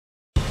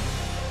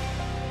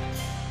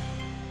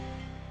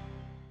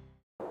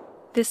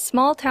This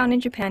small town in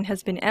Japan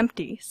has been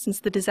empty since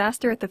the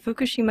disaster at the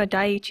Fukushima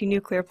Daiichi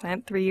nuclear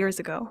plant 3 years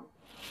ago.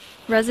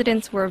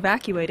 Residents were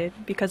evacuated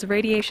because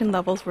radiation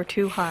levels were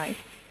too high.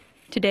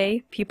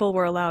 Today, people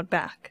were allowed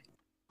back.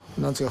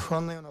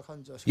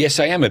 Yes,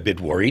 I am a bit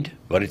worried,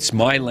 but it's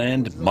my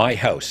land, my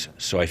house,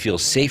 so I feel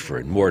safer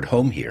and more at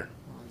home here.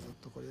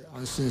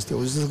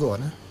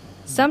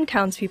 Some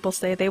townspeople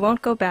say they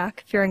won't go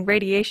back, fearing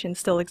radiation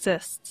still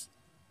exists.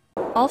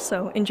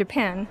 Also, in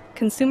Japan,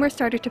 consumers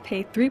started to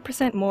pay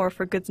 3% more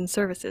for goods and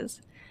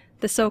services.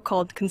 The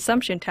so-called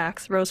consumption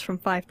tax rose from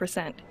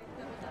 5%.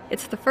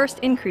 It's the first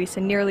increase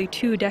in nearly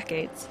 2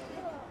 decades.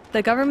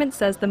 The government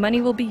says the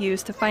money will be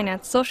used to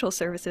finance social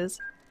services,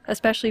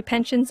 especially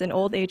pensions and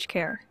old age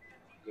care.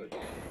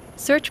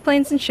 Search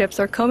planes and ships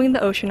are combing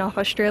the ocean off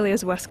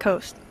Australia's west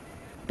coast.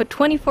 But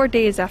 24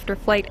 days after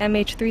flight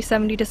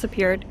MH370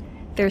 disappeared,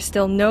 there's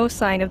still no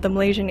sign of the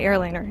Malaysian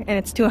airliner and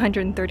its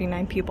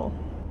 239 people.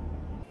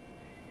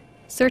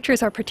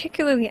 Searchers are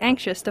particularly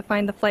anxious to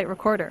find the flight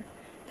recorder,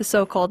 the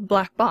so-called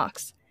black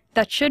box,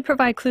 that should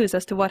provide clues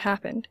as to what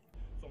happened.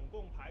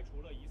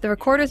 The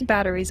recorder's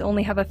batteries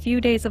only have a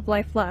few days of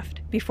life left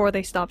before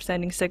they stop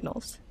sending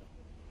signals.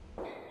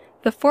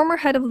 The former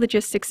head of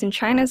logistics in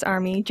China's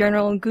army,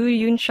 General Gu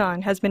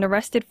Junshan, has been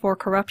arrested for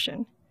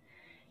corruption.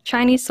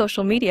 Chinese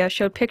social media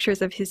showed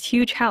pictures of his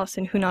huge house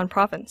in Hunan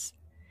province.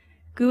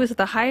 Gu is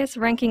the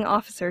highest-ranking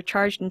officer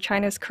charged in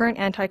China's current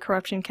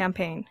anti-corruption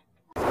campaign.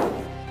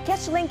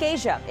 Catch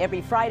LinkAsia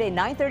every Friday,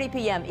 9:30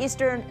 p.m.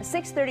 Eastern,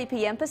 6:30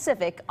 p.m.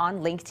 Pacific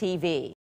on Link TV.